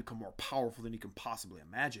 Darth, but I'll become more powerful than you can possibly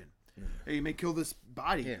imagine." Hey, you may kill this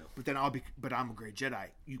body, but then but I'm a great Jedi.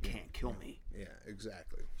 You can't kill me. Yeah,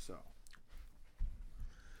 exactly. So,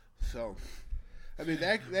 I mean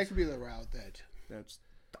that could be the route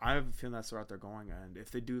I have a feeling that's the route they're going, and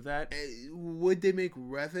if they do that, would they make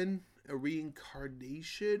Revan a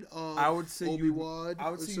reincarnation of Obi-Wan? I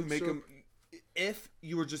would say you make him. If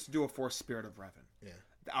you were just to do a Force spirit of Revan,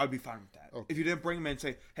 I would be fine with that. Okay. If you didn't bring him in and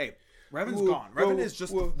say, "Hey, Revan's gone.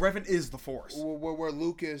 Revan is the Force." Where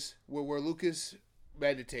Luke is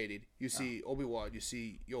meditating, you see Obi-Wan, you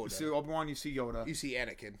see Yoda. You see Obi-Wan, you see Yoda. You see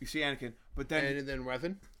Anakin. But then and then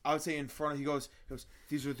Revan. I would say in front of he goes,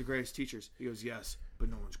 "These are the greatest teachers." He goes, "Yes, but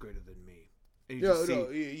no one's greater than me." And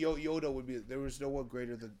Yoda would be. There was no one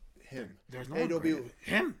greater than him. There's no one greater than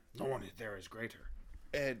him. No one there is greater.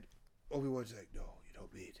 And Obi-Wan's like, "No, you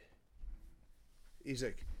don't mean." He's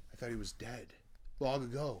like, "I thought he was dead long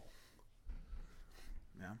ago."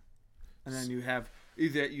 Yeah. And then you have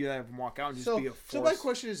him walk out and just be a Force. So my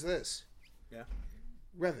question is this. Yeah.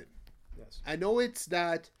 Revan. Yes. I know it's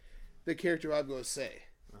not the character I'm going to say.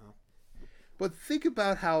 But think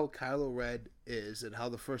about how Kylo Ren is and how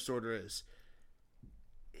the First Order is.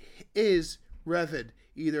 Is Revan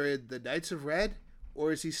either in the Knights of Red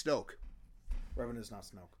or is he Snoke? Revan is not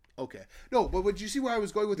Snoke. Okay. No, but would you see where I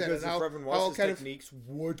was going with because that? Because if Revan was, his techniques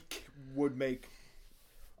would make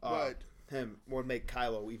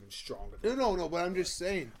Kylo even stronger. No, but I'm just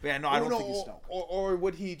saying. But yeah, no, I don't think he's Snoke. Or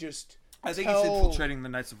would he just... I think he's infiltrating the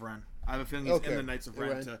Knights of Ren. I have a feeling he's in the Knights of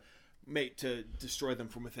Ren to destroy them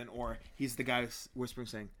from within, or he's the guy whispering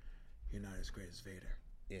saying, "You're not as great as Vader."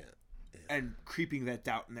 Yeah. And creeping that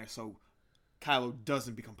doubt in there so Kylo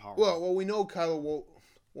doesn't become powerful. Well, we know Kylo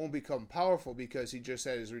won't become powerful because he just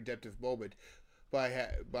had his redemptive moment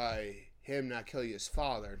by him not killing his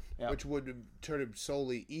father, which would turn him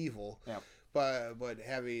solely evil. Yep. But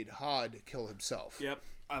having Han kill himself. Yep.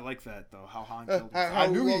 I like that though. How Han killed himself. I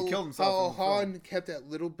knew he killed himself. How Han kept that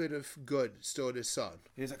little bit of good still in his son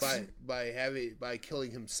by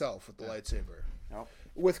killing himself with the lightsaber. Yep.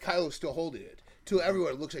 With Kylo still holding it. To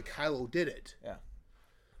everyone, it looks like Kylo did it. Yeah.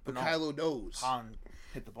 But Kylo knows. Han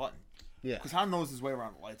hit the button. Yeah. Because Han knows his way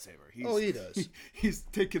around the lightsaber. He does. He's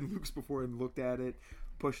taken Luke's before and looked at it,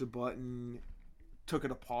 pushed the button, took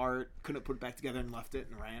it apart, couldn't put it back together and left it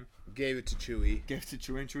and ran. Gave it to Chewie. And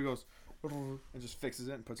Chewie goes, and just fixes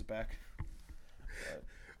it and puts it back.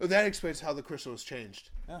 Well, that explains how the crystal has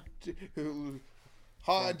changed. Yeah.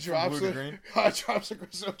 Han drops the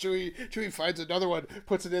crystal. Chewie finds another one,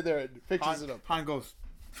 puts it in there, and fixes it up. Han goes,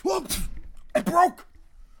 "Whoop! It broke!"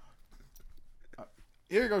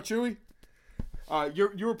 Here you go, Chewie.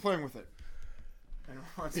 You were playing with it.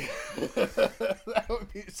 That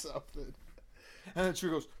would be something. And then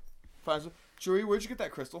Chewie goes, finds it. "Chewie, where'd you get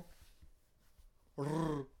that crystal?"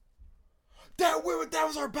 That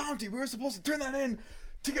was our bounty. We were supposed to turn that in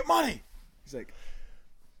to get money. He's like,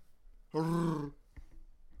 and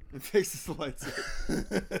takes his lights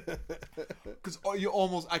because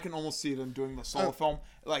I can almost see them doing the solo film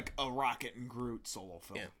like a Rocket and Groot solo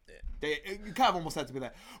film. You kind of almost have to be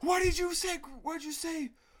that. What did you say? What did you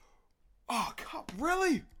say? Oh God,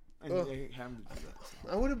 really? And they have him to do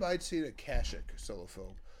that. I wouldn't mind seeing a Kashyyyk solo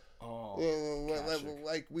film. Oh,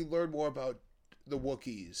 like we learn more about the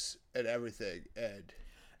Wookiees and everything, and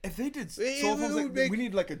if they did solo films, we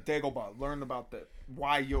need like a Dagobah. Learn about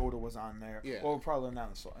why Yoda was on there. Yeah, well, we'll probably learn that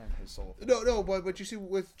in his solo film. No, but you see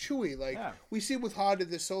with Chewie, we see with Han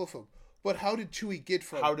in this solo film. But how did Chewie get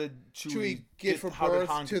from? How did Chewie get from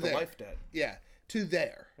birth to the life dead? Yeah, to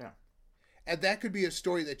there. Yeah, and that could be a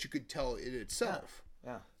story that you could tell in itself.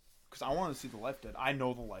 Yeah. Because I want to see the Life Dead. I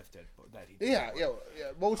know the Life Dead, but that he did. Yeah.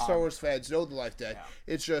 Most Star Wars fans know the Life Dead.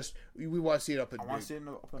 Yeah. It's just we want to see it up in. I want to see it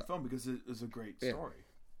up in film because it is a great story.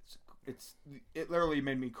 It literally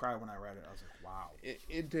made me cry when I read it. I was like, wow.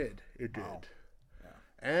 It did. Wow. Yeah.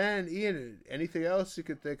 And Ian, anything else you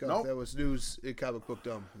could think of that was news in comic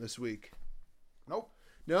bookdom this week? Nope.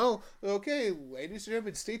 No? Okay, ladies and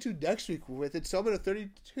gentlemen, stay tuned next week with Installment of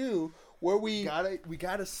 32, where we got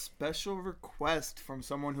a special request from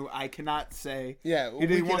someone who I cannot say. Yeah.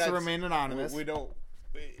 He wants to remain anonymous. We don't.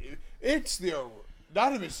 It's the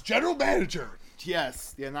anonymous general manager.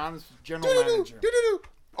 Yes, the anonymous general manager.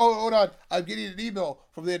 Oh, hold on. I'm getting an email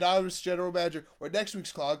from the anonymous general manager where next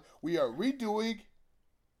week's CLOG, we are redoing...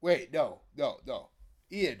 Wait, no.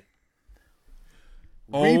 Ian.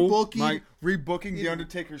 Rebooking The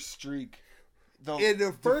Undertaker's streak.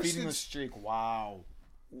 Defeating the streak. Wow.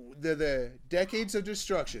 The Decades of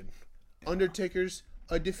Destruction. Yeah. Undertaker's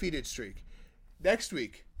Undefeated Streak. Next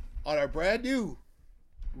week, on our brand new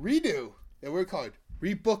redo that we're calling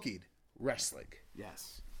Rebooking Wrestling.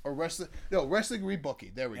 Yes. Or Wrestling... No, Wrestling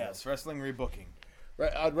Rebooking. There we go. Yes, Wrestling Rebooking.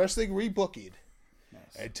 On Wrestling Rebooking.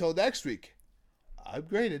 Yes. Until next week, I'm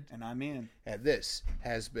Graded. And I'm Ian. And this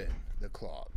has been the CLOG.